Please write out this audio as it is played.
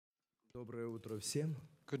Доброе утро всем.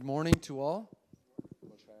 Good morning to all.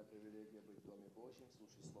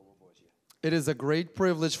 It is a great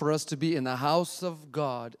privilege for us to be in the house of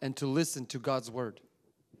God and to listen to God's word.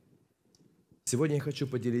 Сегодня я хочу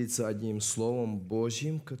поделиться одним словом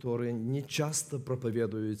Божьим, которое не часто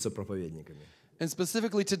проповедуется проповедниками. And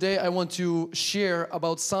specifically today, I want to share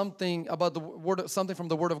about something from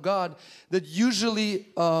the Word of God that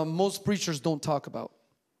usually most preachers don't talk about.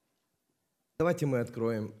 Давайте мы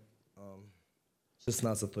откроем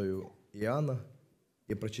 16 Иоанна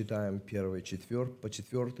и прочитаем 4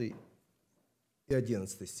 и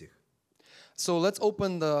 11 стих. So let's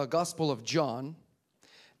open the Gospel of John,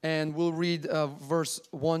 and we'll read verse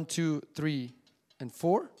 1, 2, 3, and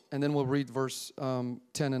 4, and then we'll read verse 10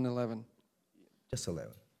 and 11. Just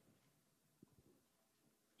 11.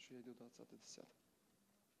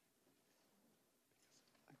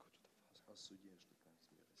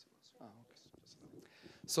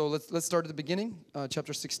 So let's start at the beginning,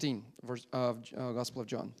 chapter 16, verse Gospel of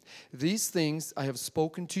John. These things I have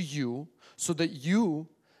spoken to you, so that you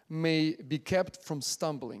may be kept from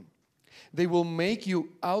stumbling. They will make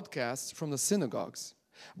you outcasts from the synagogues.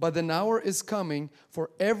 But an hour is coming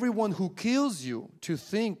for everyone who kills you to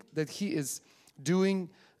think that he is doing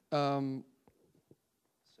a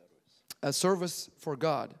service for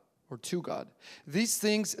God or to God. These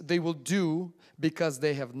things they will do because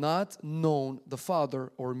they have not known the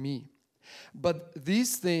Father or me. But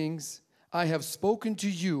these things I have spoken to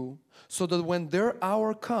you, so that when their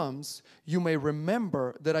hour comes, you may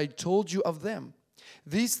remember that I told you of them.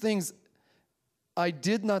 These things I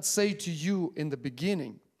did not say to you in the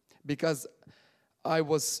beginning, because I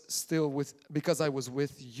was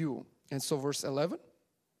with you. And so verse 11.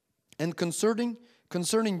 And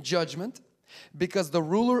concerning judgment, because the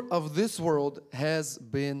ruler of this world has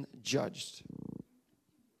been judged.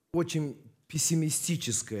 Очень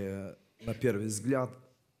пессимистическое, на первый взгляд,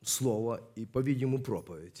 слово и, по-видимому,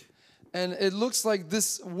 проповедь. And it looks like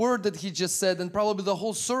this word that he just said, and probably the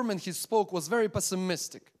whole sermon he spoke, was very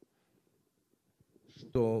pessimistic.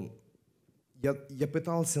 Что я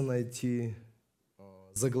пытался найти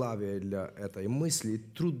заглавие для этой мысли,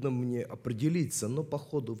 трудно мне определиться, но по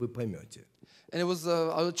ходу вы поймете. And it was,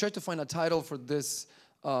 I tried to find a title for this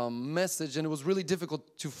message, and it was really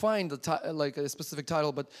difficult to find a specific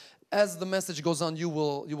title, but as the message goes on, you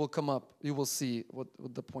will come up, you will see what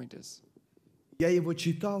the point is. Я его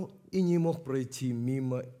читал и не мог пройти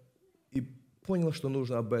мимо, и понял, что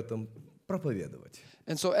нужно об этом проповедовать.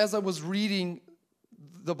 And so as I was reading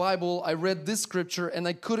the Bible, I read this scripture, and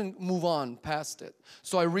I couldn't move on past it.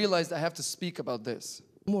 So I realized I have to speak about this.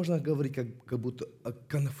 Можно говорить как будто о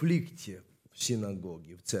конфликте в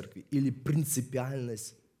синагоге, в церкви, или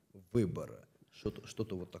принципиальность выбора.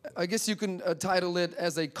 Что-то вот такое. I guess you can title it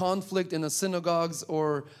as a conflict in the synagogues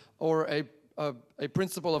or a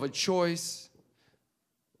principle of a choice.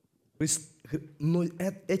 Но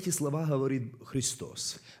эти слова говорит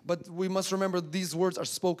Христос. But we must remember these words are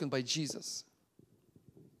spoken by Jesus.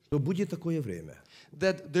 Что будет такое время,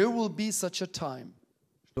 that there will be such a time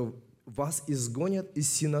что вас изгонят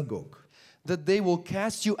из синагог. That they will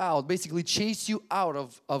cast you out, basically chase you out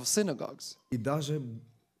of synagogues. И даже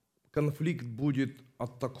конфликт будет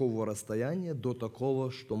от такого расстояния до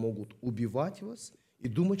такого, что могут убивать вас и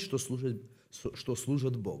думать, что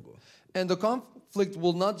служат Богу. And the conflict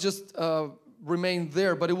will not just remain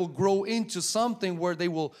there, but it will grow into something where they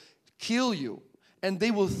will kill you. And they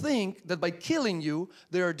will think that by killing you,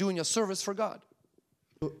 they are doing a service for God.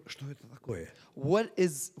 Что это такое? What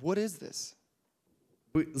is this?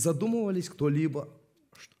 Вы задумывались кто-либо,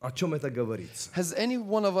 о чем это говорится? Has any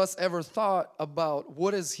one of us ever thought about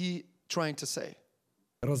what is he trying to say?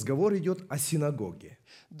 Разговор идет о синагоге.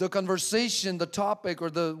 The conversation, the topic, or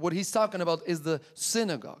what he's talking about is the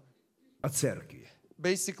synagogue. О церкви.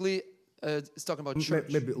 Basically, it's talking about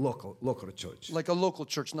church. Maybe local church. Like a local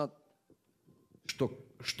church, not.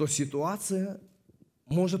 Что ситуация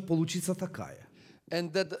может получиться такая.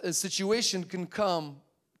 And that a situation can come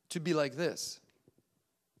to be like this.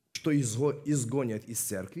 Что изгонят из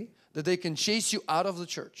церкви. That they can chase you out of the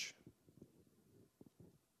church.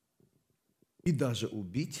 И даже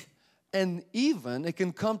убить. And even it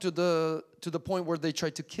can come to the point where they try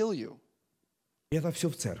to kill you. Это все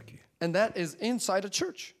в церкви. And that is inside a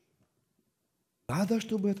church. Надо,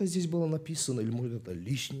 чтобы это здесь было написано, или может это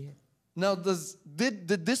лишнее? Now,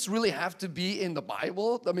 did this really have to be in the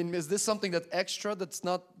Bible? I mean, is this something that's extra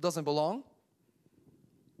doesn't belong?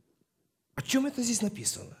 О чем это здесь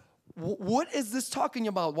написано? What is this talking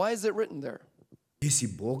about? Why is it written there? Если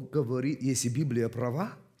Бог говорит, если Библия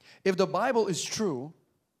права, If the Bible is true,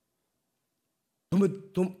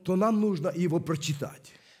 то нам нужно его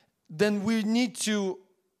прочитать. then we need to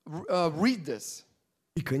read this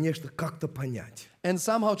и, конечно, как-то понять, and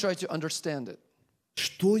somehow try to understand it.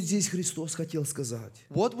 что здесь Христос хотел сказать.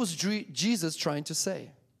 What was Jesus trying to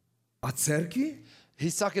say? О церкви?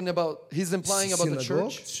 He's implying about the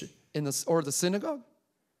church or the synagogue.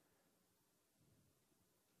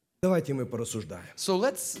 Давайте мы порассуждаем. So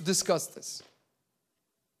let's discuss this.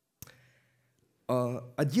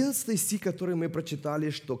 11 стих, который мы прочитали,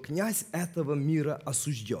 что князь этого мира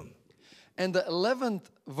осужден. And the 11th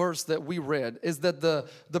verse that we read is that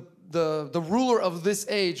the ruler of this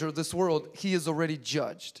age or this world, he is already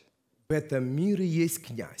judged. В этом мире есть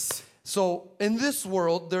князь. So in this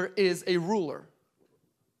world, there is a ruler.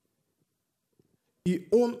 И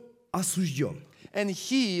он осужден. And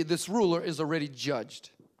this ruler, is already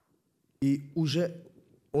judged. И уже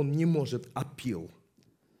он не может аппил.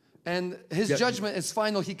 And his judgment is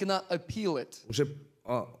final. He cannot appeal it. Уже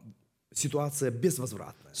ситуация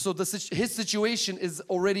безвозвратная. So his situation is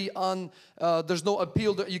already on, there's no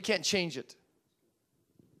appeal, you can't change it.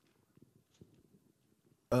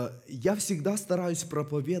 Я всегда стараюсь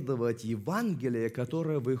проповедовать Евангелие,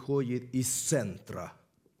 которое выходит из центра.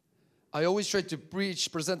 I always try to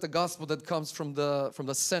present the gospel that comes from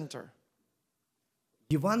the center.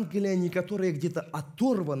 Евангелие, не которое где-то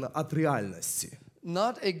оторвано от реальности.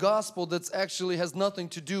 Not a gospel that actually has nothing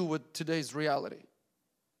to do with today's reality.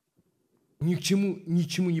 Ни к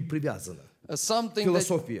ничему не привязано.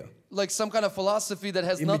 Философия. Like some kind of philosophy that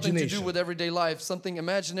has nothing to do with everyday life, something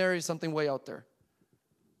imaginary, something way out there.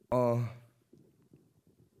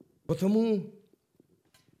 Потому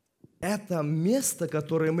это место,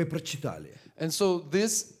 которое мы прочитали, And so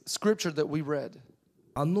this scripture that we read,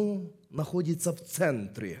 оно находится в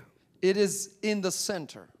центре. it is in the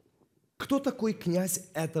center. Кто такой князь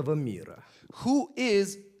этого мира? Who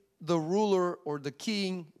is the ruler or the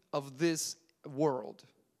king of this world?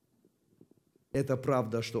 Это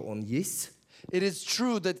правда, что он есть, It is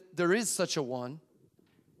true that there is such a one,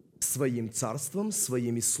 своим царством,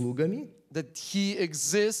 своими слугами. that he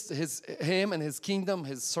exists, him and his kingdom,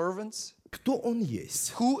 his servants. Кто он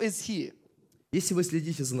есть? Who is he? Если вы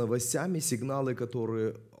следите за новостями, сигналы,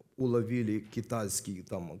 которые уловили китайский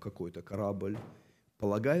там какой-то корабль,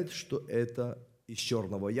 полагают, что это из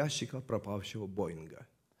черного ящика пропавшего Боинга.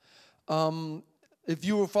 If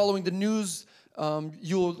you were following the news,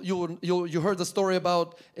 you heard the story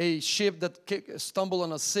about a ship that stumbled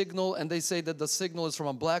on a signal, and they say that the signal is from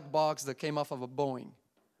a black box that came off of a Boeing.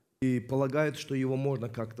 И полагают, что его можно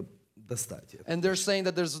как-то достать. And they're saying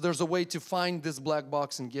that there's a way to find this black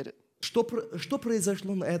box and get it. Что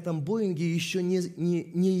произошло на этом Боинге, еще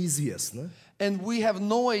неизвестно. And we have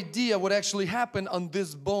no idea what actually happened on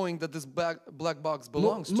this Boeing that this black box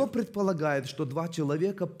belongs Но to. предполагают, что два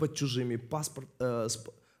человека под чужим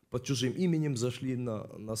именем зашли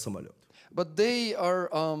на самолет. But they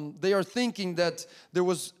are thinking that there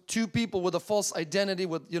was two people with a false identity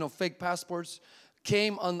with fake passports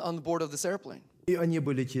came on board of this airplane. И они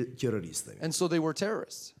были террористами. And so they were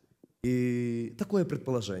terrorists. И такое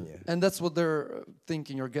предположение. And that's what they're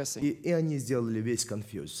thinking or guessing. И они сделали весь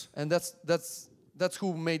конфьюз. And that's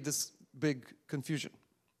who made this big confusion.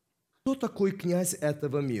 Кто такой князь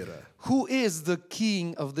этого мира? Who is the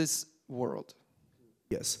king of this world?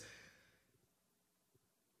 Yes.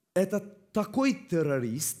 Это такой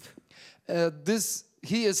террорист,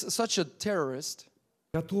 He is such a terrorist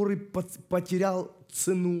который потерял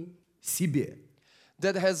цену себе.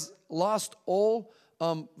 that has lost all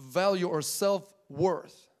value or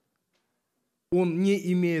self-worth. Он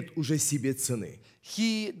не имеет уже себе цены.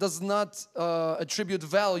 He does not attribute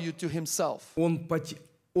value to himself.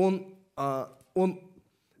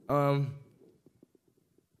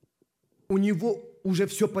 У него уже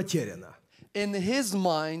все потеряно. In his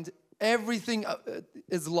mind, everything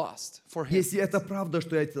is lost for him. Если это правда,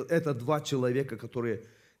 что это два человека, которые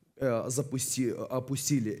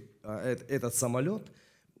опустили этот самолет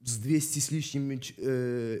с 200 с лишним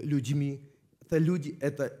людьми,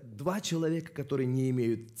 это два человека, которые не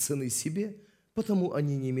имеют цены себе, потому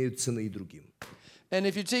они не имеют цены и другим. And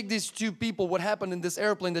if you take these two people, what happened in this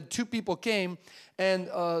airplane, that two people came and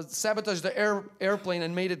sabotaged the airplane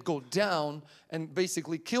and made it go down and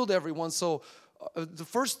basically killed everyone. So the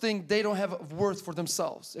first thing, they don't have worth for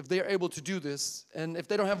themselves. If they are able to do this, and if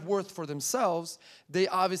they don't have worth for themselves, they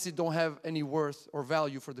obviously don't have any worth or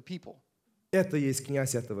value for the people. Это есть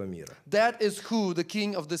князь этого мира. That is who the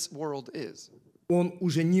king of this world is. Он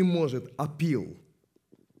уже не может апил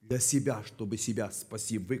для себя, чтобы себя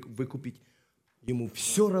спасти, выкупить. Ему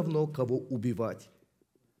все равно, кого убивать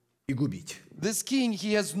и губить. This king,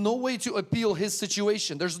 he has no way to appeal his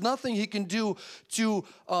situation. There's nothing he can do to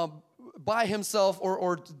by himself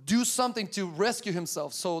or do something to rescue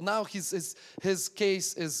himself. So now his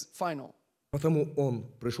case is final. Потому он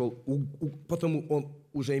пришел, потому он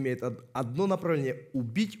уже имеет одно направление –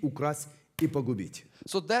 убить, украсть и погубить.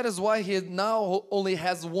 So that is why he now only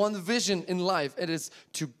has one vision in life. It is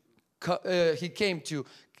he came to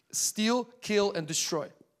steal, kill, and destroy.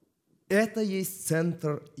 Это есть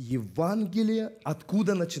центр Евангелия,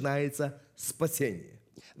 откуда начинается спасение.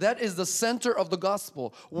 That is the center of the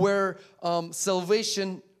gospel, where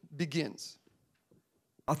salvation begins.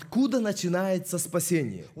 Откуда начинается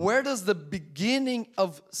спасение? Where does the beginning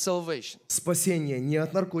of salvation? Спасение не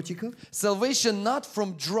от наркотиков, Salvation not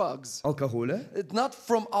from drugs, алкоголя, not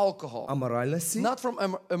from alcohol, аморальности, not from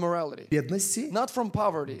immorality, бедности, not from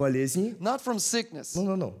poverty, болезни. not from sickness.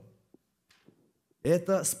 No.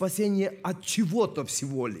 Это спасение от чего-то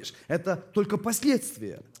всего лишь. Это только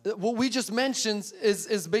последствия. What we just mentioned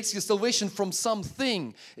is basically salvation from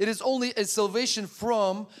something. It is only a salvation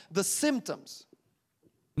from the symptoms.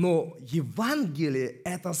 Но Евангелие –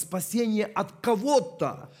 это спасение от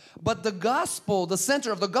кого-то. But the gospel, the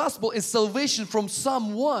center of the gospel is salvation from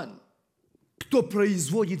someone. Кто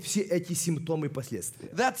производит все эти симптомы и последствия.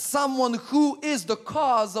 That's someone who is the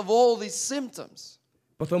cause of all these symptoms.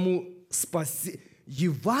 Потому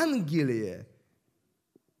Евангелие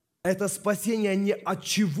 – это спасение не от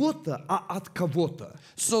чего-то, а от кого-то.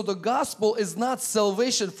 So the gospel is not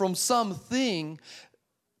salvation from something.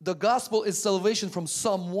 The gospel is salvation from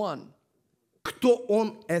someone. Кто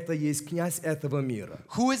он? Это есть князь этого мира.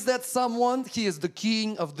 Who is that someone? He is the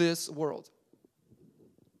king of this world.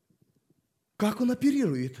 Как он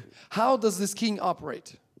оперирует, How does this king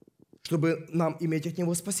operate? чтобы нам иметь от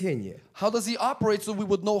него спасение? How does he operate so we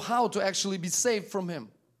would know how to actually be saved from him?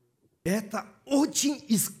 Это очень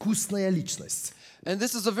искусная личность. And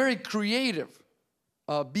this is a very creative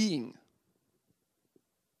being.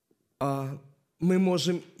 Мы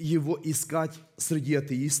можем его искать среди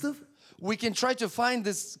атеистов, We can try to find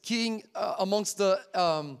this king amongst the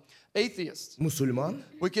atheists. мусульман,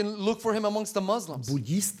 We can look for him amongst the Muslims.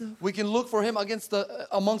 буддистов, We can look for him amongst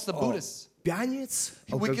the Buddhists. пьяниц,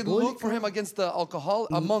 We can look for алкоголиков, him amongst the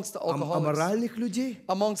alcoholics, аморальных людей.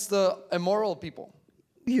 amongst the immoral people.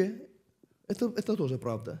 Это тоже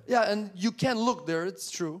правда. Yeah, and you can look there, it's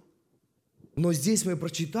true. Но здесь мы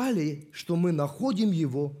прочитали, что мы находим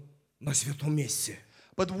его на святом месте.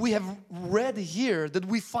 But we have read here that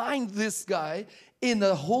we find this guy in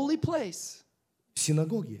a holy place, В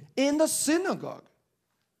синагоге. in the synagogue.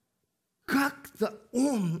 Как-то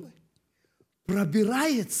он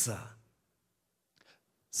пробирается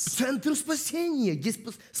в центр спасения, где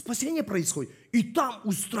спасение происходит, и там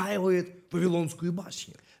устраивает Вавилонскую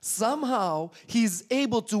башню. Somehow he's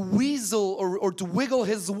able to weasel or to wiggle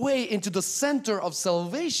his way into the center of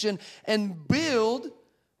salvation and build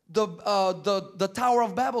the Tower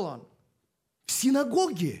of Babylon. В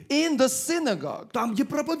синагоге, In the synagogue. там, где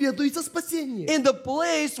проповедуется спасение. In the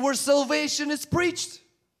place where salvation is preached.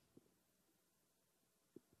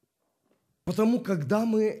 Потому когда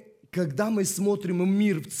мы смотрим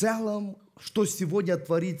мир в целом, что сегодня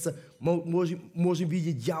творится, можем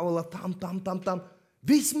видеть дьявола там.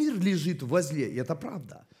 Весь мир лежит возле, и это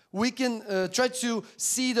правда. We can try to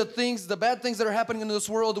see the bad things that are happening in this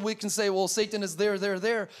world. We can say, well, Satan is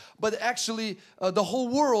there. But actually, the whole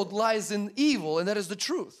world lies in evil, and that is the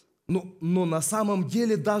truth. Но на самом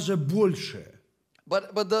деле даже больше.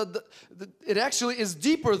 But it actually is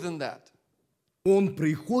deeper than that. Он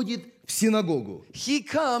приходит в синагогу. He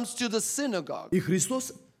comes to the synagogue. И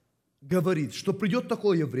Христос говорит, что придет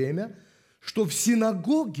такое время, что в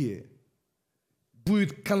синагоге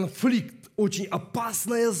будет конфликт, очень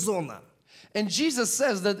опасная зона. And Jesus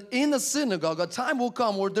says that in a synagogue, a time will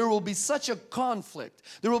come where there will be such a conflict.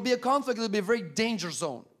 There will be a conflict that will be a very danger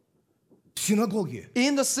zone. В синагоге.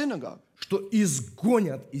 In the synagogue. Что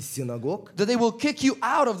изгонят из синагог. That they will kick you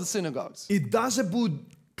out of the synagogues. И даже будет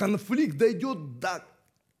конфликт, дойдет до,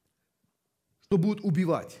 что будут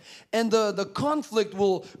убивать. And the conflict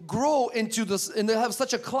will grow into this, and they have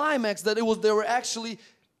such a climax that they will actually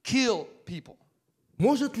kill people.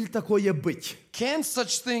 Может ли такое быть? Can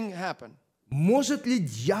such thing happen? Может ли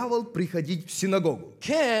дьявол приходить в синагогу?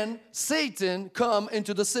 Can Satan come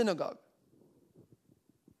into the synagogue?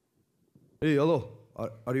 Hey, hello,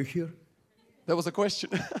 are you here? That was a question.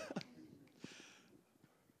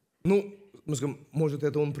 Ну, мы скажем, может,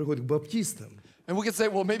 это он приходит к баптистам. And we could say,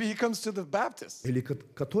 well, maybe he comes to the Baptists. Или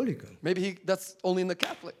католикам. Maybe that's only in the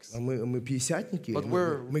Catholics. А мы пятидесятники, But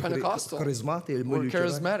we're мы Pentecostal. харизматы, или мы We're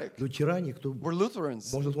charismatic. лютеране, кто... We're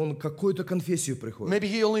Lutherans. Может, он какую-то конфессию приходит. Maybe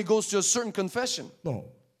he only goes to a certain confession.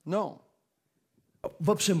 No. No.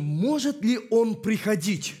 Вообще, может ли он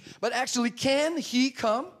приходить? But actually, can he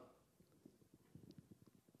come?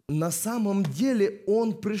 На самом деле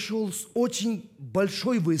он пришел с очень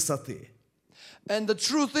большой высоты. And the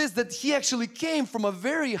truth is that he actually came from a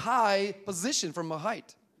very high position, from a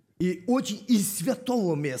height. И очень из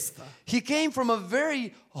святого места. He came from a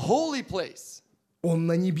very holy place. Он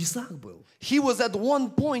на небесах был. He was at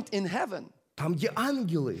one point in heaven, Там, где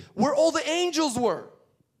ангелы. where all the angels were,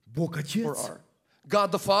 Бог or Отец, are.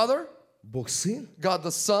 God the Father, Бог Сын, God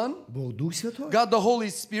the Son, Бог Дух Святой. God the Holy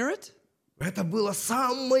Spirit. Это была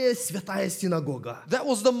самая святая синагога. That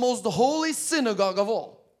was the most holy synagogue of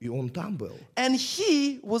all. И он там был. And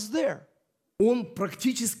he was there. Он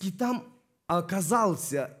практически там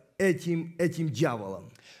оказался этим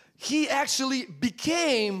дьяволом. He actually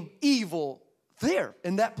became evil there,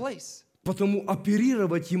 in that place. Потому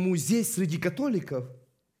оперировать ему здесь среди католиков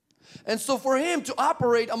And so for him to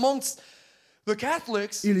operate amongst the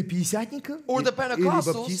Catholics, или пятидесятников, or the или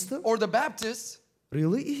Pentecostals, баптистов, or the Baptists,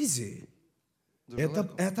 really easy.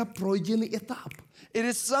 Это пройденный этап. it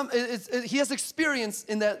is he has experience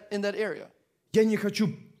in that area. Я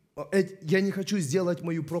не хочу сделать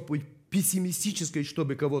мою проповедь пессимистической,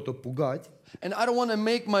 чтобы кого-то пугать. And I don't want to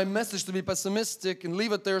make my message to be pessimistic and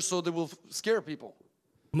leave it there so that will scare people.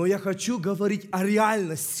 Но я хочу говорить о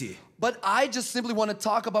реальности. But I just simply want to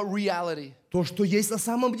talk about reality. То, что есть на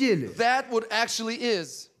самом деле. That what actually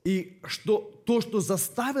is. И то, что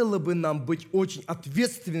заставило бы нам быть очень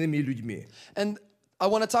ответственными людьми. And I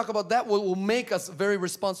want to talk about that what will make us very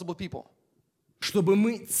responsible people. Чтобы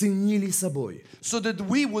мы ценили собой. So that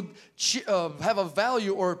we would have a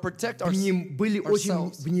value or protect Были очень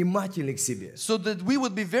ourselves. внимательны к себе. So that we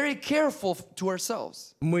would be very careful to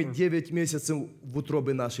ourselves. Мы 9 месяцев в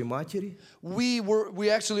утробе нашей матери. We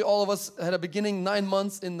actually, all of us had a beginning 9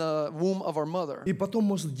 months in the womb of our mother. И потом,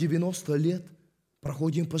 может, 90 лет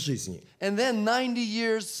проходим по жизни. And then 90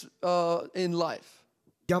 years in life.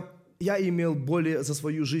 Я имел за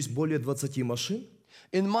свою жизнь более 20 машин.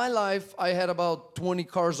 In my life, I had about 20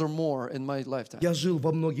 cars or more in my lifetime. Я жил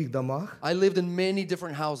во многих домах, I lived in many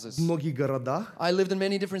different houses. в многих городах, I lived in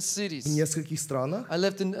many different в cities. нескольких странах. I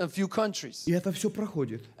lived in a few countries. И это все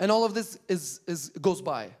проходит. And all of this goes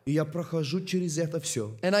by. И я прохожу через это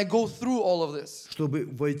все, And I go through all of this. чтобы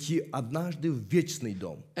войти однажды в вечный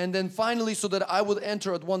дом. And then finally, so that I would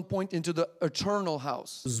enter at one point into the eternal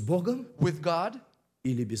house. С Богом With God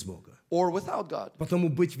или без Бога. or without God. Потому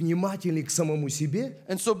быть внимательным к самому себе,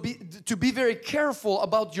 And so to be very careful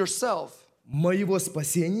about yourself, моего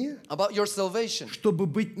спасения, about your salvation, чтобы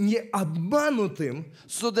быть не обманутым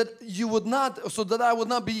so that I would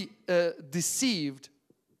not be deceived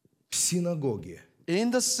в синагоге.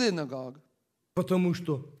 in the synagogue, Потому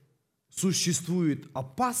что существует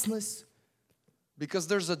опасность because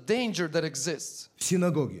there's a danger that exists в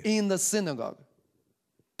синагоге. in the synagogue.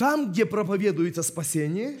 Там, где проповедуется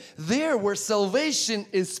спасение, There where salvation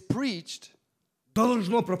is preached,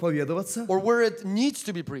 должно проповедоваться, or where it needs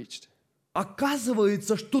to be preached,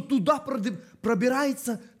 оказывается, что туда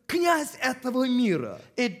пробирается князь этого мира.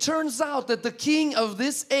 it turns out that the king of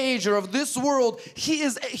this age or of this world, he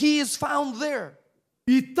is found there.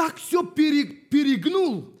 И так все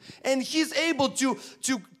перегнул, And he's able to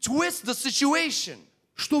twist the situation.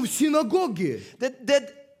 что в синагоге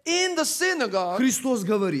That in the synagogue, Христос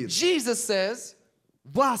говорит: Jesus says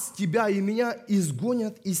вас, тебя и меня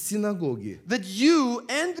изгонят из синагоги. that you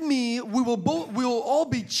and me, we will all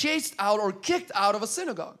be chased out or kicked out of a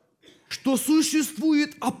synagogue. Что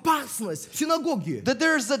существует опасность в синагоге. That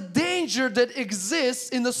there is a danger that exists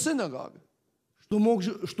in the synagogue.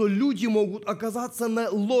 Что люди могут оказаться на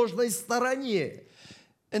ложной стороне.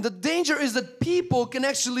 And the danger is that people can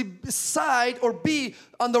actually side or be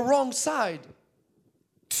on the wrong side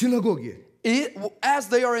В синагоге as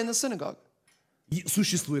they are in the synagogue. И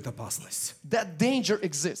существует опасность. That danger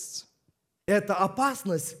exists. Эта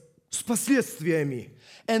опасность с последствиями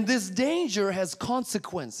And this danger has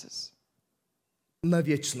consequences. на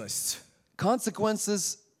вечность.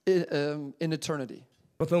 Consequences in eternity.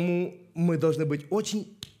 Потому мы должны быть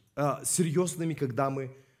очень серьезными, когда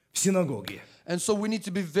мы в синагоге. And so we need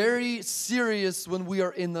to be very serious when we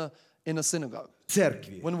are in a synagogue,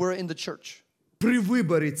 Церкви. when we're in the church. При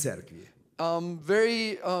выборе церкви.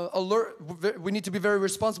 Very alert. We need to be very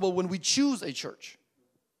responsible when we choose a church.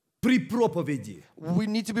 При проповеди. We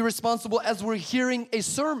need to be responsible as we're hearing a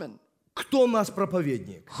sermon. Кто наш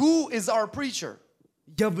проповедник? Who is our preacher?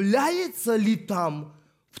 Является ли там,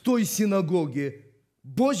 в той синагоге,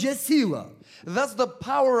 Божья сила? Does the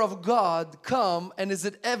power of God come, and is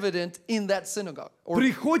it evident in that synagogue? Or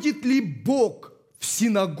Приходит ли Бог в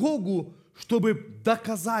синагогу, чтобы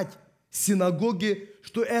доказать синагоги,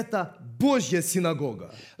 что это Божья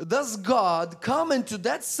синагога. Does God come into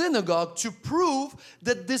that synagogue to prove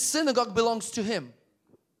that this synagogue belongs to Him?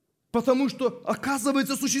 Потому что,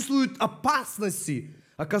 оказывается, существуют опасности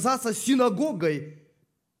оказаться синагогой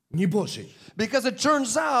не Божьей. Because it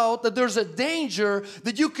turns out that there's a danger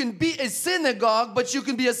that you can be a synagogue, but you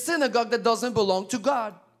can be a synagogue that doesn't belong to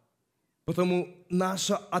God. Потому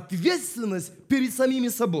наша ответственность перед самими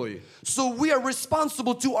собой. So we are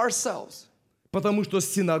responsible to ourselves. Потому что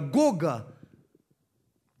синагога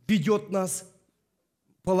ведет нас,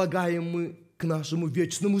 полагаем мы, к нашему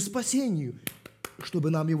вечному спасению,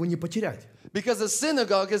 чтобы нам его не потерять. Because a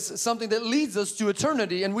synagogue is something that leads us to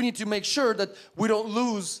eternity, and we need to make sure that we don't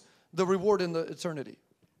lose the reward in the eternity.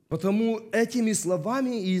 Потому этими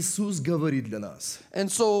словами Иисус говорит для нас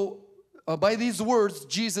And so, by these words,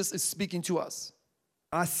 Jesus is speaking to us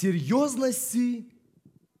о серьезности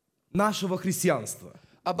нашего христианства.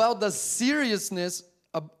 about the seriousness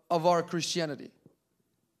of our Christianity.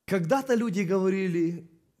 Когда-то люди говорили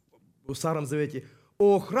в Старом Завете: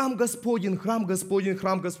 «О, храм Господень, храм Господень,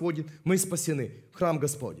 храм Господень, мы спасены, храм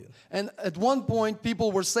Господень». And at one point,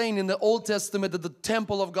 people were saying in the Old Testament that the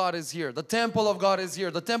temple of God is here. The temple of God is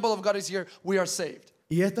here. The temple of God is here. We are saved.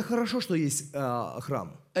 И это хорошо, что есть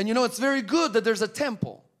храм. And you know, it's very good that there's a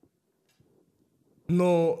temple.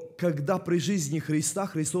 Но когда при жизни Христа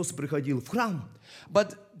Христос приходил в храм,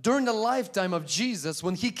 But during the lifetime of Jesus,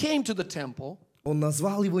 when He came to the temple, Он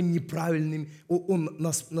назвал его неправильным, Он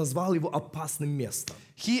назвал его опасным местом.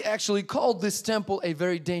 He actually called this temple a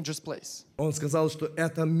very dangerous place. Он сказал, что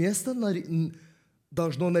это место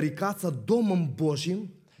должно нарекаться Домом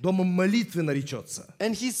Божьим, Домом молитвы наречется.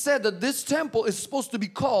 And He said that this temple is supposed to be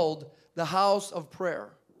called the house of prayer.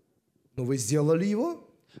 Но вы сделали его?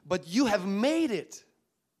 But you have made it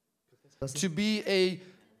to be a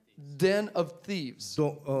den of thieves.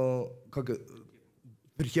 Как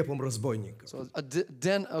прихепом разбойников. So a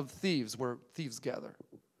den of thieves where thieves gather.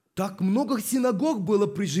 Так много синагог было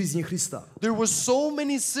при жизни Христа, There were so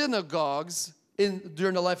many synagogues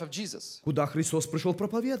during the life of Jesus, куда Христос пришел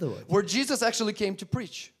проповедовать. where Jesus actually came to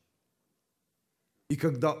preach. И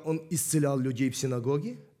когда Он исцелял людей в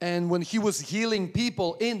синагоге, And when He was healing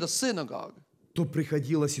people in the synagogue, то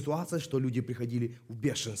приходила ситуация, что люди приходили в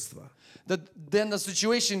бешенство. then the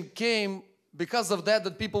situation came because of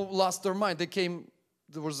that people lost their mind. They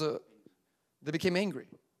became angry.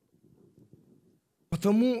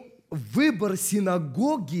 Потому выбор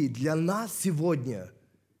синагоги для нас сегодня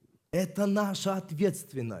 – это наша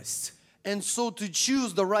ответственность. And so to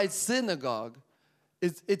choose the right synagogue,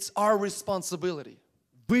 it's our responsibility.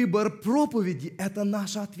 Выбор проповеди – это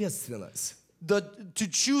наша ответственность. To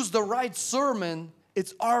choose the right sermon,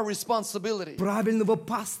 it's our responsibility. Правильного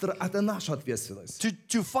пастора – это наша ответственность.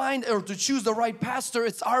 To find or to choose the right pastor,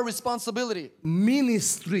 it's our responsibility.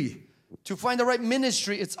 Ministry. To find the right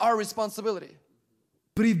ministry, it's our responsibility.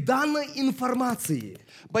 При данной информации,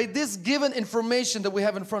 By this given information that we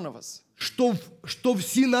have in front of us, что в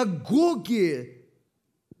синагоге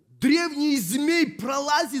древний змей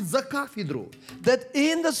пролазит за кафедру. that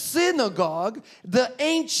in the synagogue, the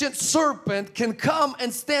ancient serpent can come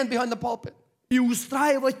and stand behind the pulpit. И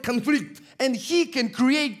устраивать конфликт. And he can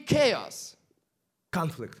create chaos.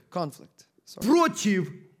 Conflict. Sorry. Против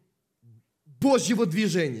Божьего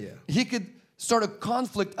движения. He could start a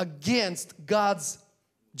conflict against God's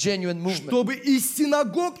genuine movement. Чтобы из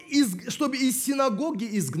синагоги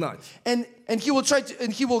изгнать. And he will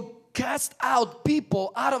he will cast out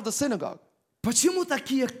people out of the synagogue. Почему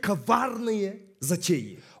такие коварные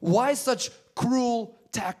затеи? Why such cruel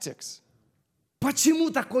tactics?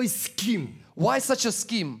 Почему такой ским? Why such a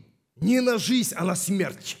scheme? Не на жизнь, а на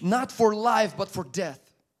смерть. Not for life, but for death.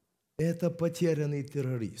 Это потерянный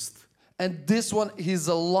террорист. And this one, he's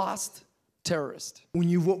a lost terrorist. У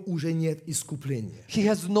него уже нет искупления. He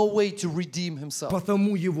has no way to redeem himself.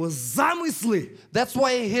 Потому его замыслы That's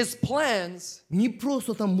why his plans, не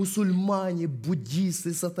просто там мусульмане,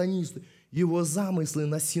 буддисты, сатанисты. Его замыслы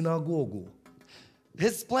на синагогу.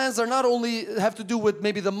 his plans are not only have to do with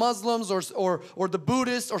maybe the Muslims or the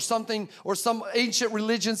Buddhists or something or some ancient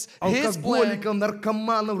religions. His plan, Алкоголиков,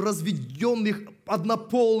 наркоманов, разведенных,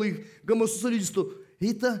 однополых, гомосексуалистов.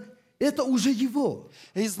 Это уже его.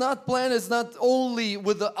 his plan is not only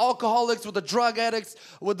with the alcoholics, with the drug addicts,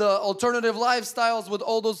 with the alternative lifestyles, with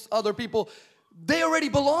all those other people. They already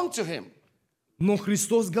belong to him. Но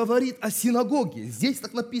Христос говорит о синагоге. Здесь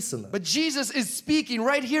так написано. But Jesus is speaking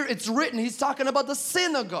right here. It's written. He's talking about the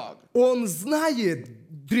synagogue. Он знает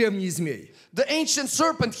древний змей. The ancient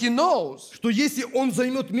serpent, he knows что если он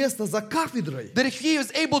займет место за кафедрой, that if he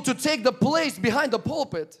is able to take the place behind the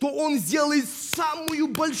pulpit, то он сделает самую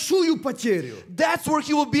большую потерю. that's where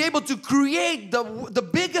he will be able to create the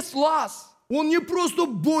biggest loss. Он не просто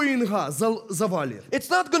Боинга завалит. It's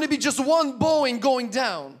not going to be just one Boeing going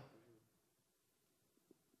down.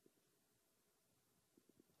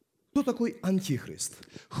 Кто такой антихрист?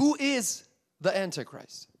 Who is the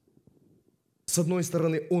Antichrist? С одной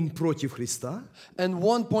стороны, он против Христа, And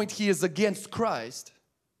one point, he is against Christ.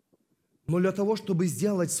 но для того, чтобы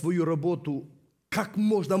сделать свою работу как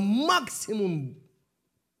можно максимум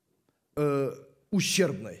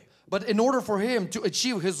ущербной, But in order for him to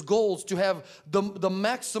achieve his goals, to have the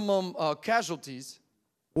maximum casualties,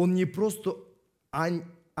 он не просто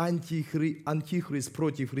антихрист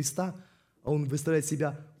против Христа, а он выставляет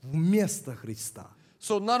себя вместо Христа.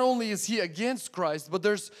 so not only is he against Christ, but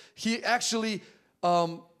he actually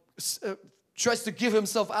tries to give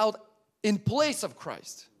himself out in place of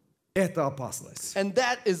Christ. Это опасность. And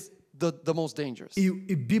that is the most dangerous. И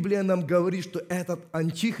Библия нам говорит, что этот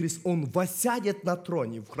антихрист, он воссядет на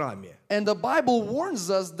троне в храме. And the Bible warns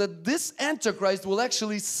us that this Antichrist will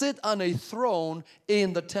actually sit on a throne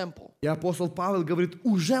in the temple. И апостол Павел говорит,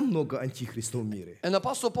 уже много антихристов в мире. And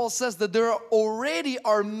Apostle Paul says that there already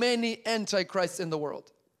are many antichrists in the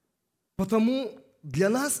world. Потому для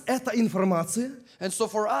нас эта информация, And so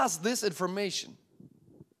for us, this information,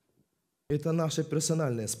 это наше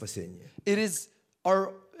персональное спасение.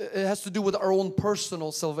 it has to do with our own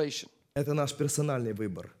personal salvation. Это наш персональный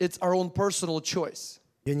выбор. It's our own personal choice.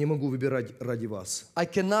 Я не могу выбирать ради вас. I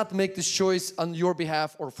cannot make this choice on your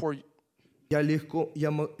behalf or for you. Я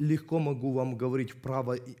легко могу вам говорить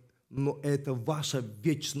вправо, но это ваше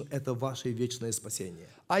вечное спасение.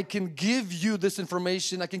 I can give you this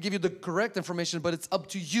information, I can give you the correct information, but it's up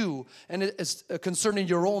to you, and it is concerning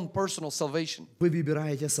your own personal salvation. Вы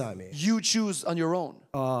выбираете сами. You choose on your own.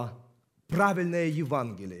 Правильное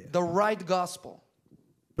Евангелие The right gospel.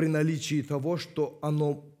 при наличии того, что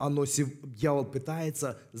дьявол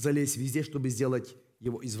пытается залезть везде, чтобы сделать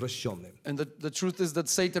его извращенным. And the truth is that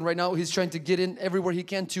Satan right now, he's trying to get in everywhere he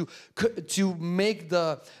can to make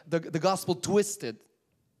the gospel twisted.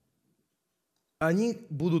 Они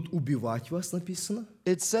будут убивать вас, написано,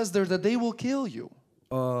 It says there that they will kill you.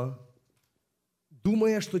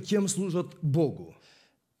 думая, что тем служат Богу.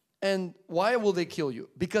 And why will they kill you?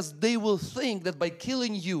 Because they will think that by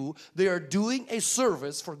killing you, they are doing a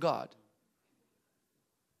service for God.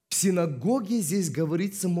 В синагоге здесь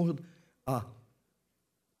говорится, может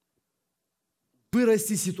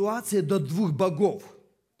вырасти ситуация до двух богов.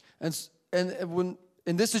 And when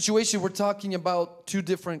in this situation, we're talking about two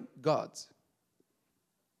different gods.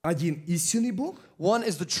 Один истинный Бог, One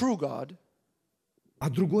is the true God, а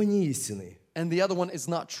другой не истинный. and the other one is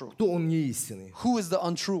not true. Кто он не истинный? Who is the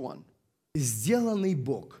untrue one? Сделанный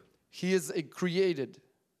Бог He is a created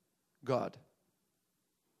God.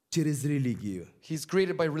 через религию. He's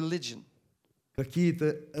created by religion.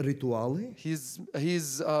 Какие-то ритуалы,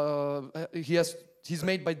 He's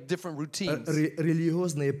made by different routines,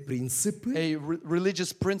 религиозные принципы,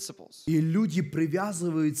 religious principles. и люди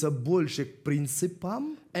привязываются больше к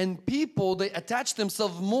принципам, And people, they attach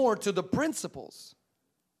themselves more to the principles,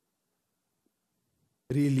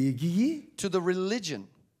 религии, to the religion,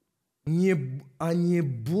 а не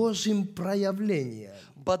Божьим проявлением.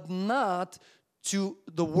 but not to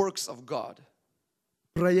the works of God.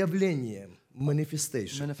 Проявлением,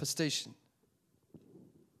 manifestation. Manifestation.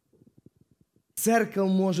 Церковь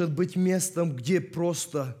может быть местом, где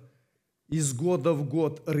просто из года в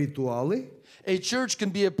год ритуалы, A church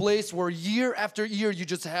can be a place where year after year you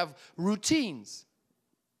just have routines.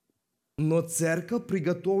 но церковь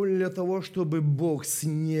приготовлена для того, чтобы Бог с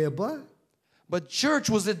неба But church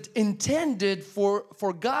was intended for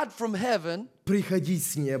God from heaven приходить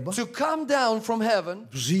с неба to come down from heaven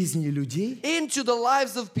в жизни людей, into the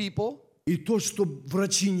lives of people, и то, что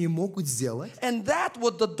врачи не могут сделать, and that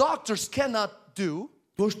what the doctors cannot do,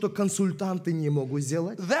 то, что консультанты не могут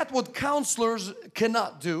сделать, that what counselors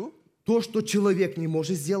cannot do, то, что человек не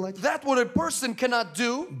может сделать, that what a person cannot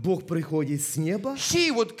do, Бог приходит с неба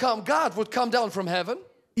God would come down from heaven,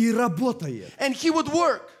 и работает. and he would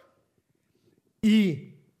work.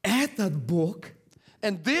 И этот Бог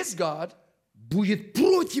And this God, будет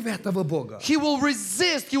против этого Бога. he will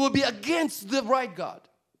resist, he will be against the right God.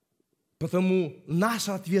 Потому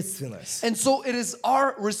наша ответственность And so it is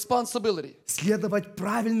our responsibility следовать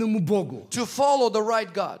правильному Богу. to follow the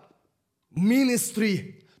right God,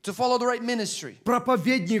 Министри, to follow the right ministry,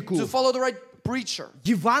 проповеднику, to follow the right preacher,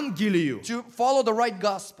 Евангелию, to follow the right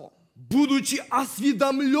gospel, будучи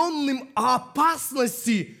осведомленным о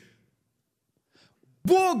опасности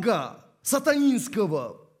Бога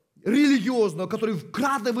сатанинского, религиозного, который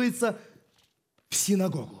вкрадывается в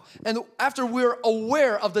синагогу. And after we're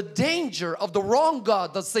aware of the danger of the wrong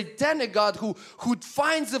God, the satanic God who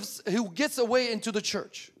gets away into the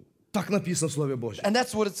church. Так написано в Слове Божьем. And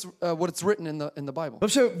that's what it's written in the Bible.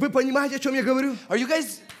 Вообще, вы понимаете, о чем я говорю? Are you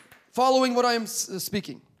guys following what I'm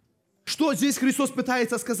speaking? Что здесь Христос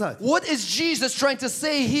пытается сказать? What is Jesus trying to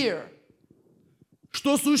say here?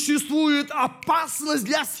 Что существует опасность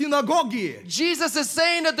для синагоги. Jesus is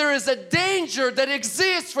saying that there is a danger that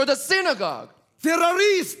exists for the synagogue.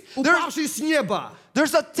 Террорист, упавший с неба,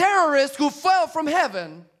 There's a terrorist who fell from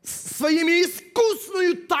heaven, своими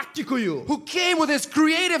искусную тактикою, who came with his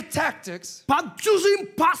creative tactics под чужим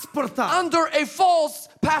паспортом, under a false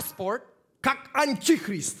passport как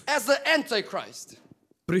антихрист, as the Antichrist.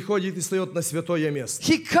 приходит и встает на святое место,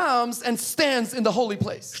 He comes and stands in the holy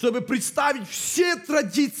place. чтобы представить все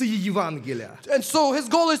традиции Евангелия. And so his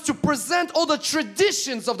goal is to present all the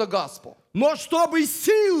traditions of the gospel. Но чтобы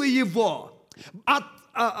силы его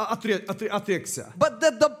отрекся, But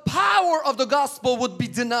that the power of the gospel would be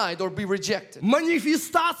denied or be rejected.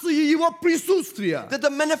 манифестации его присутствия. That the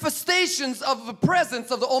manifestations of the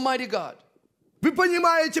presence of the Almighty God. Вы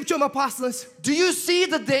понимаете, в чем опасность? Do you see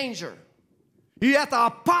the danger? И эта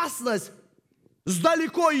опасность с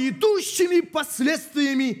далеко идущими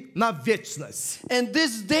последствиями на вечность. And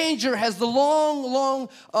this danger has the long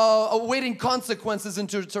awaiting consequences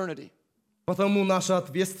into eternity. Потому наша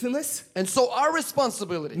ответственность And so our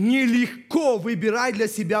responsibility, нелегко выбирать для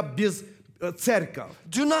себя без церковь,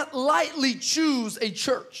 do not lightly choose a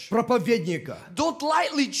church. проповедника, Don't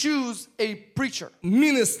lightly choose a preacher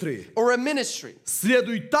министры. or a ministry.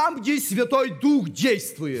 Следуй там, где Святой Дух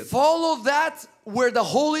действует, Follow that where the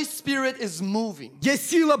Holy Spirit is moving, где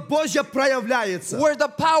сила Божья проявляется, where the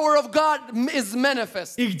power of God is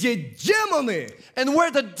manifest, и где демоны and where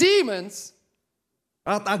the demons,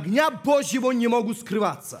 от огня Божьего не могут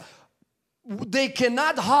скрываться. they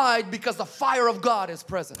cannot hide because the fire of God is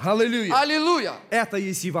present. Аллилуйя. Hallelujah. Это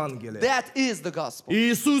есть Евангелие. That is the gospel.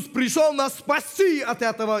 Иисус пришел нас спасти от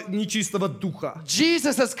этого нечистого духа.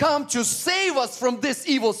 Jesus has come to save us from this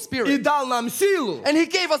evil И spirit. дал нам силу. And he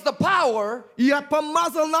gave us the power, И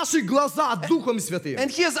помазал наши глаза Духом Святым, and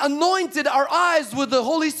he has anointed our eyes with the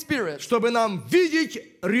Holy Spirit чтобы нам видеть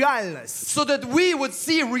реальность. so that we would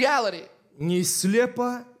see reality. Не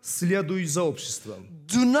слепо следуй за обществом.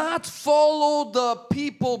 Do not follow the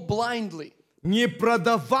people blindly. Не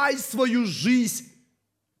продавай свою жизнь,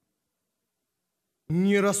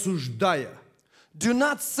 не рассуждая. Do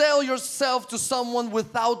not sell yourself to someone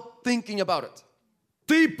without thinking about it.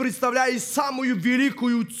 Ты представляешь самую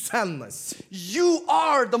великую ценность. You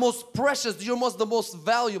are the most precious, you're the most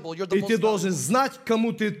valuable, you're the И most ты должен valuable. знать,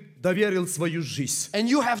 кому ты доверил свою жизнь. And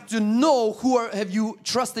you have to know have you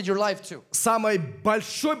trusted your life to.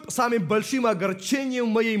 Самым большим огорчением в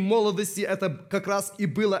моей молодости это как раз и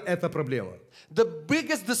была эта проблема. The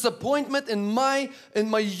biggest disappointment in my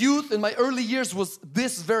youth, in my early years, was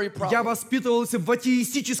this very Я problem. воспитывался в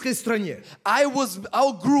атеистической стране. I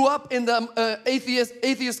grew up in the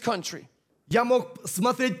atheist country. Я мог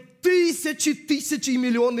смотреть тысячи и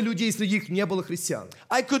миллионы людей, среди них не было христиан.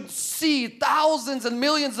 I could see thousands and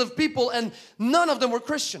millions of people, and none of them were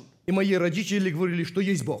Christian. И мои родители говорили, что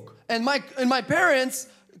есть Бог. And my parents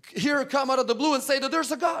here come out of the blue and say that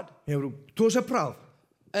there's a God. Я говорю, тоже прав.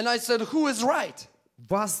 And I said, who is right?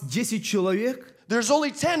 Вас 10 человек, There's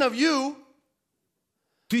only 10 of you,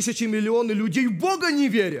 тысячи миллионы людей в Бога не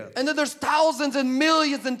верят. and then there's thousands and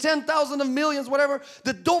millions and 10,000 of millions, whatever,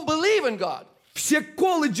 that don't believe in God. Все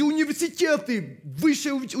колледжи, университеты,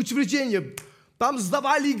 высшие учреждения, там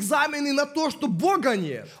сдавали экзамены на то, что Бога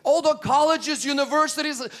нет. All the colleges,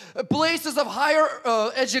 universities, places of higher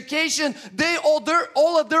education,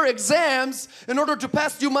 all of their exams, in order to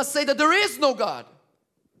pass, you must say that there is no God.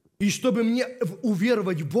 И чтобы мне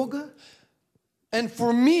уверовать в Бога, And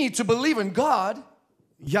for me to believe in God,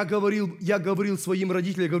 я говорил своим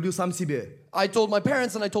родителям, говорил сам себе, I told my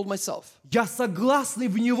parents and I told myself, я согласен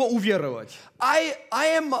в Него уверовать.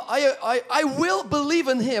 I will believe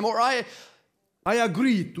in Him, or I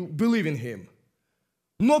agree to believe in Him.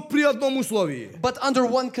 Но при одном условии. but under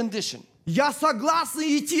one condition. Я согласен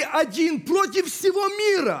идти один против всего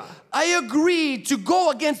мира. I agree to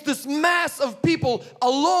go against this mass of people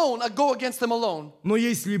alone. I go against them alone. Но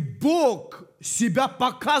если Бог себя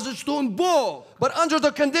покажет, что Он Бог, but under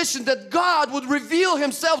the condition that God would reveal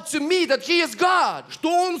himself to me, that he is God. Что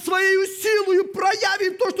Он своей силой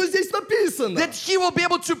проявит то, что здесь написано. That he will be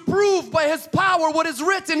able to prove by his power what is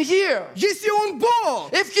written here. Если Он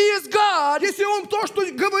Бог, If he is God, если Он то, что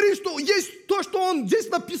говорит, что есть то, что Он здесь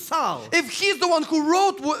написал, if he's the one who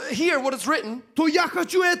wrote here what is written, то я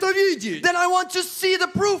хочу это видеть. then I want to see the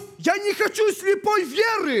proof. Я не хочу слепой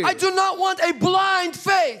веры. I do not want a blind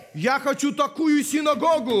faith. Я хочу такую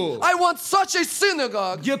синагогу, I want such a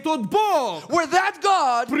synagogue где тот Бог where that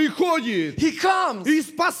God, приходит he comes и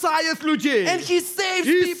спасает людей, and he saves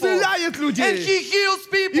и people исцеляет and людей, he heals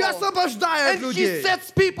и people освобождает and he людей.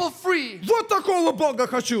 sets people free. Вот такого Бога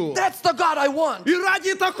хочу. That's the God I want. И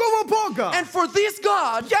ради такого Бога And for this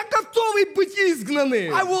God, я готовый быть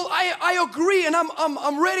изгнанным. I agree, and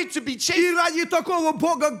I'm ready to be И chased. ради такого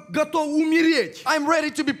Бога готов умереть. I'm ready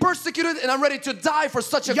to be persecuted, and I'm ready to die for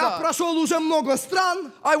such a Я God. прошел уже много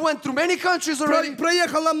стран, I went through many countries already.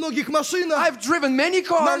 проехал на многих машинах, I've driven many на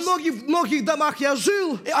cars. многих домах я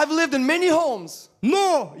жил, I've lived in many homes.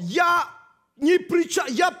 но я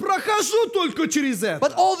прохожу только через это.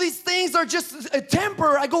 But all these things are just a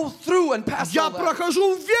temporary. I go through and pass Я all that.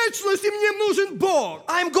 прохожу в вечность, и мне нужен Бог.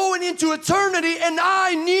 I'm going into eternity, and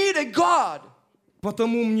I need a God.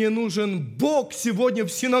 Потому мне нужен Бог сегодня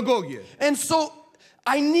в синагоге, And so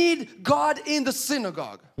I need God in the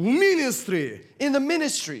synagogue, в министре. in the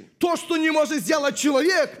ministry. То, что не может сделать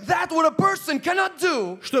человек, That what a person cannot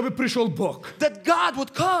do, чтобы пришел Бог, that God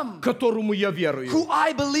would come, которому я верую, who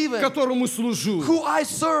I believe in, которому служу, who I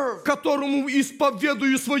serve, которому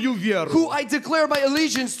исповедую свою веру. who I declare my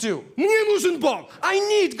allegiance to. Мне нужен Бог. I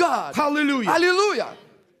need God. Аллилуйя. Hallelujah.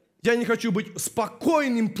 Я не хочу быть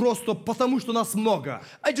спокойным просто потому, что нас много.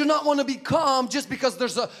 I do not want to be calm just because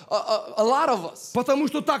there's a lot of us. Потому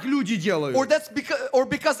что так люди делают. Or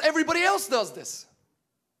because everybody else does this.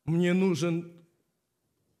 Мне нужен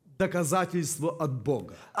доказательство от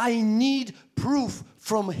Бога. I need proof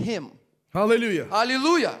from Him. Аллилуйя.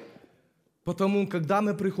 Hallelujah. Потому, когда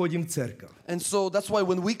мы приходим в церковь, And so that's why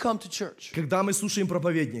when we come to church, когда мы слушаем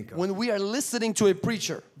проповедника, when we are listening to a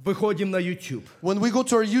preacher, выходим на YouTube, when we go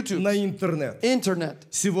to our YouTube, на интернет, internet,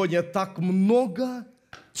 сегодня так много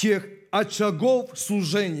тех очагов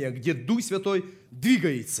служения, где Дух Святой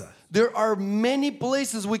двигается. there are many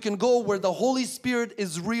places we can go where the Holy Spirit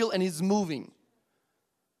is real and is moving.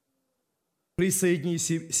 Присоедини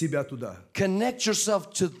себя туда. Connect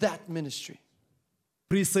yourself to that ministry.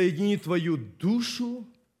 Присоедини твою душу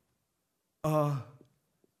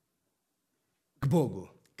к Богу.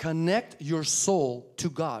 Connect your soul to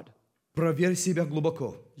God. Проверь себя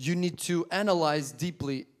глубоко. You need to analyze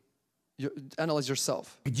deeply, analyze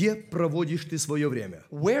yourself. Где проводишь ты свое время?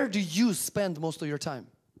 Where do you spend most of your time?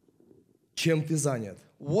 Чем ты занят?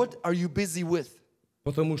 What are you busy with?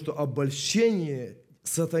 Потому что обольщение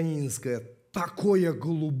сатанинское такое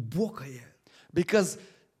глубокое. Because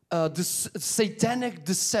this satanic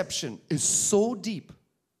deception is so deep.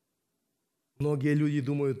 Многие люди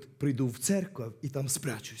думают, приду в церковь и там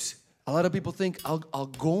спрячусь. A lot of people think I'll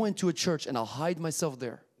go into a church and I'll hide myself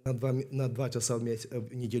there. На 2 часа в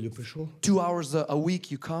неделю пришел, 2 hours a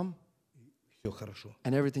week you come все хорошо.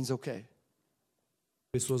 and everything's okay.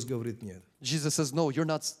 Иисус говорит, нет. Jesus says, no, you're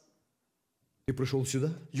not. Ты пришел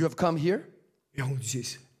сюда, You have come here я вот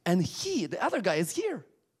здесь. and the other guy is here.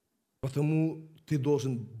 Потому ты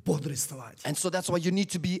должен бодрствовать. And so that's why you need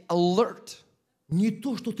to be alert. Не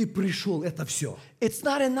то, что ты пришел, это все. It's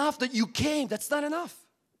not enough that you came. That's not enough.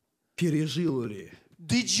 Пережил ли?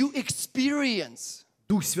 Did you experience?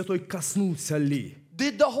 Дух Святой коснулся ли?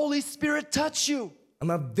 Did the Holy Spirit touch you?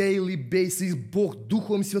 На daily basis Бог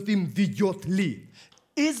Духом Святым ведет ли?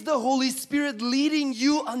 Is the Holy Spirit leading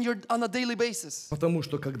you on a daily basis? Потому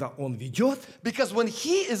что когда Он ведет, Because when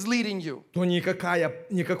He is leading you, то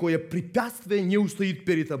никакое препятствие не устоит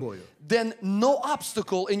перед тобою. then no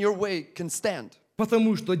obstacle in your way can stand.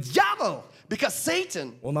 Потому что дьявол, Because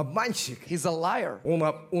Satan, он обманщик. he's a liar.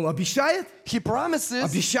 Он обещает, He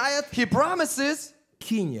promises,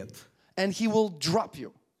 кинет. and he will drop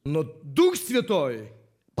you. Но Дух Святой,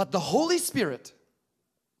 But the Holy Spirit,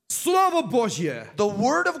 Слово Божье, the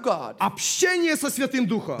Word of God, общение со Святым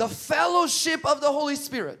Духом the fellowship of the Holy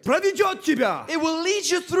Spirit, проведет тебя it will lead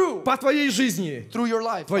you through твоей жизни, your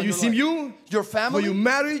life, on твою your life. семью, Your family, твою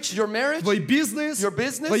marriage, your marriage, твой бизнес, your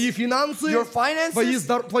business, твои финансы, your finances,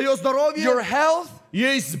 твое здоровье. your health.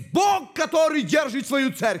 Есть Бог, который держит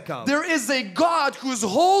свою церковь. There is a God who's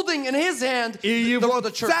holding in His hand И его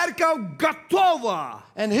the church. церковь готова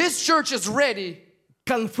And His church is ready. к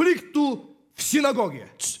конфликту в синагоге.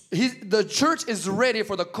 The church is ready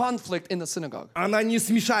for the conflict in the synagogue. Она не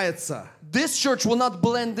смешается. This church will not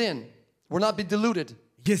blend in. will not be diluted.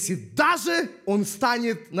 Если даже он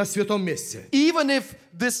станет на святом месте. Even if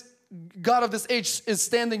this God of this age is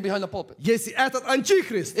standing behind the pulpit. Если этот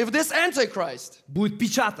антихрист If this Antichrist, будет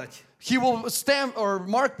печатать he will stamp or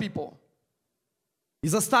mark people, и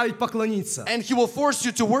заставить поклониться, and he will force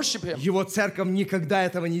you to worship him. его церковь никогда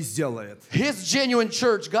этого не сделает. His genuine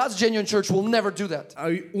church, God's genuine church, will never do that. А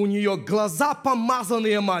у нее глаза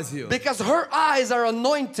помазанные мазью. Because her eyes are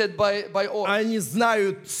anointed by oil. Они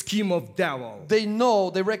знают scheme of devil. They know,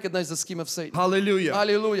 they recognize the scheme of Satan. Аллилуйя.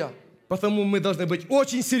 Hallelujah. Потому мы должны быть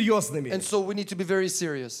очень серьезными. And so we need to be very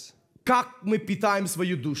serious. Как мы питаем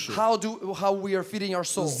свою душу? How we are feeding our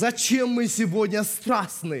soul. Зачем мы сегодня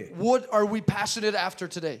страстны? What are we passionate after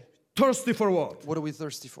today? Thirsty for what? What are we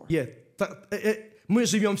thirsty for? Мы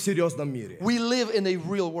живем в серьезном мире. We live in a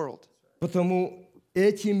real world. Потому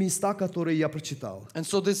эти места, которые я прочитал, And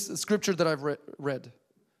so this scripture that I've read,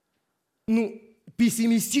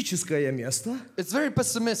 пессимистическое место, it's very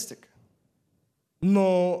pessimistic,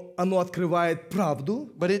 но оно открывает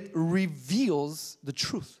правду but it reveals the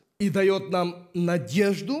truth. и дает нам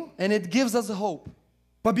надежду And it gives us hope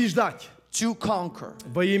побеждать to conquer.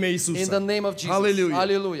 во имя Иисуса. In the name of Jesus. Аллилуйя.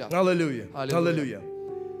 Hallelujah. Аллилуйя. Аллилуйя. Аллилуйя.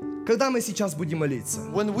 Когда мы сейчас будем молиться,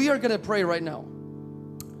 When we are going to pray right now,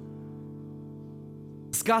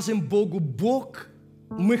 скажем Богу: Бог,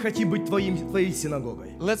 мы хотим быть Твоей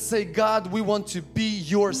синагогой. let's say, God, we want to be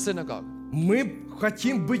your synagogue. Мы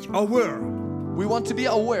хотим быть aware, We want to be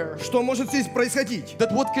aware что может здесь происходить.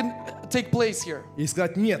 that what can take place here. И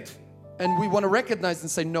сказать: нет, And we want to recognize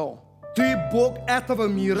and say, no, Ты Бог этого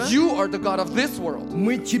мира, you are the God of this world.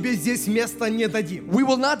 мы Тебе здесь места не дадим. We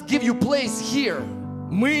will not give you place here.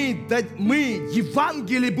 Мы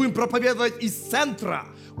Евангелие будем проповедовать из центра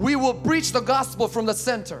We will preach the gospel from the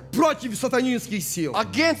center против сатанинских сил,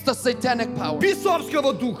 against the satanic power,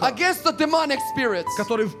 бесовского духа, against the demonic spirits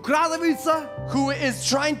который вкрадывается, who is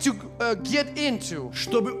trying to get into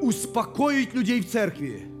чтобы успокоить людей в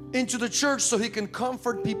церкви, the church so he can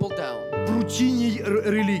comfort people down, в рутине that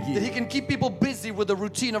религии. he can keep people busy with the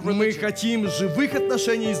routine of Мы religion. хотим живых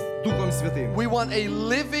отношений с Духом Святым. We want a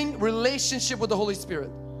living relationship with the Holy Spirit.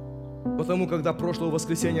 Потому, когда прошлое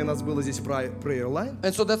воскресенье у нас было здесь prayer line,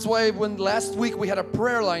 And so that's why when last week we had a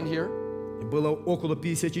prayer line here, было около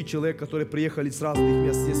 50 человек, которые приехали с разных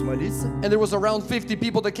мест здесь молиться, and there was around 50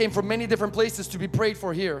 people that came from many different places to be prayed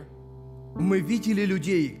for here. мы видели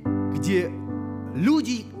людей, где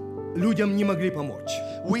людям не могли помочь.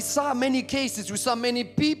 We saw many cases, we saw many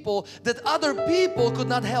people that other people could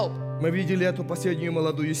not help. Мы видели эту последнюю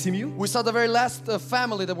молодую семью, We saw the very last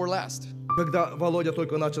family that were last. когда Володя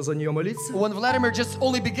только начал за нее молиться, When Vladimir just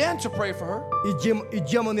only began to pray for her, и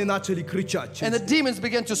демоны начали кричать and the demons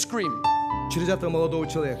began to scream через этого молодого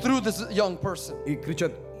человека. through this young person. И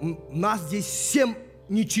кричат: у нас здесь 7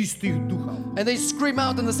 нечистых духов. And they scream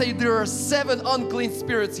out and they say, there are 7 unclean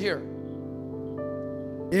spirits here.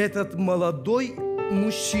 Этот молодой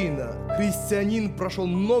мужчина, христианин, прошел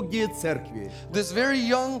многие церкви. This very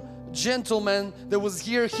young gentleman that was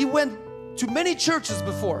here, he went to many churches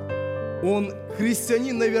before. Он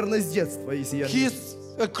христианин, наверное, с детства, если я не He is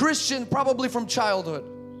a Christian probably from childhood.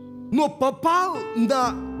 Но попал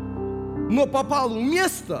в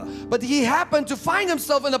место, But he happened to find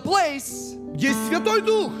himself in a place где Святой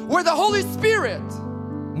Дух where the Holy Spirit,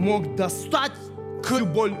 мог достать всю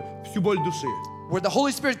боль души. where the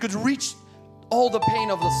Holy Spirit could reach all the pain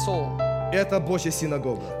of the soul. Это Божья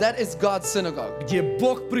синагога, That is God's synagogue, где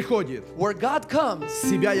Бог приходит, where God comes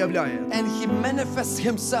себя являет. and He manifests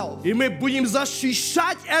Himself. И мы будем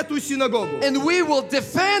защищать эту синагогу. And we will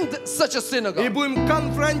defend such a И synagogue. будем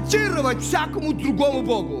конфронтировать всякому другому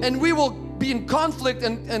Богу. And we will be in conflict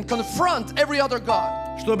and confront every other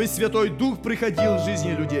God, Чтобы Святой Дух приходил в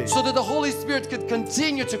жизни людей. so that the Holy Spirit could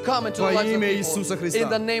continue to come into the Во lives of имя Иисуса people. Христа. In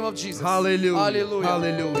the name of Jesus. Аллилуйя. Hallelujah.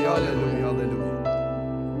 Аллилуйя. Аллилуйя. Аллилуйя.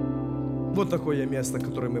 Вот такое место,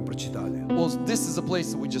 которое мы прочитали. Well, this is a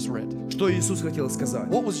place that we just read. Что Иисус хотел сказать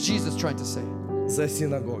What was Jesus trying to say? за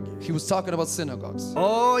синагоги? He was talking about synagogues.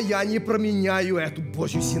 О, я не променяю эту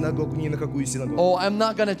Божью синагогу ни на какую синагогу. Oh, I'm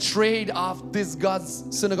not going to trade off this God's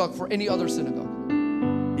synagogue for any other synagogue.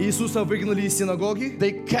 Иисуса выгнали из синагоги,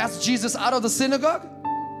 They cast Jesus out of the synagogue,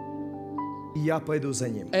 и я пойду за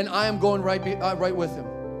ним. and I am going right with him.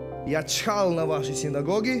 Я чхал на ваши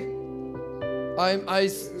синагоги, I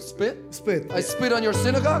spit. спит. I spit on your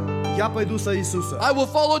synagogue. Я пойду за Иисуса. I will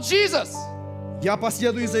follow Jesus. Я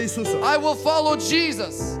последую за Иисусом. I will follow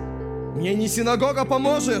Jesus. Мне не синагога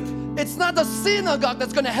поможет, It's not the synagogue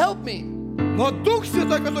that's going to help me, но Дух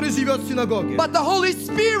Святой, который живет в синагоге. but the Holy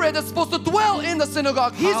Spirit is supposed to dwell in the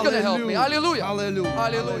synagogue. He's going to help me. Hallelujah. Hallelujah. Hallelujah.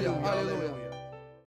 Hallelujah. Hallelujah. Hallelujah.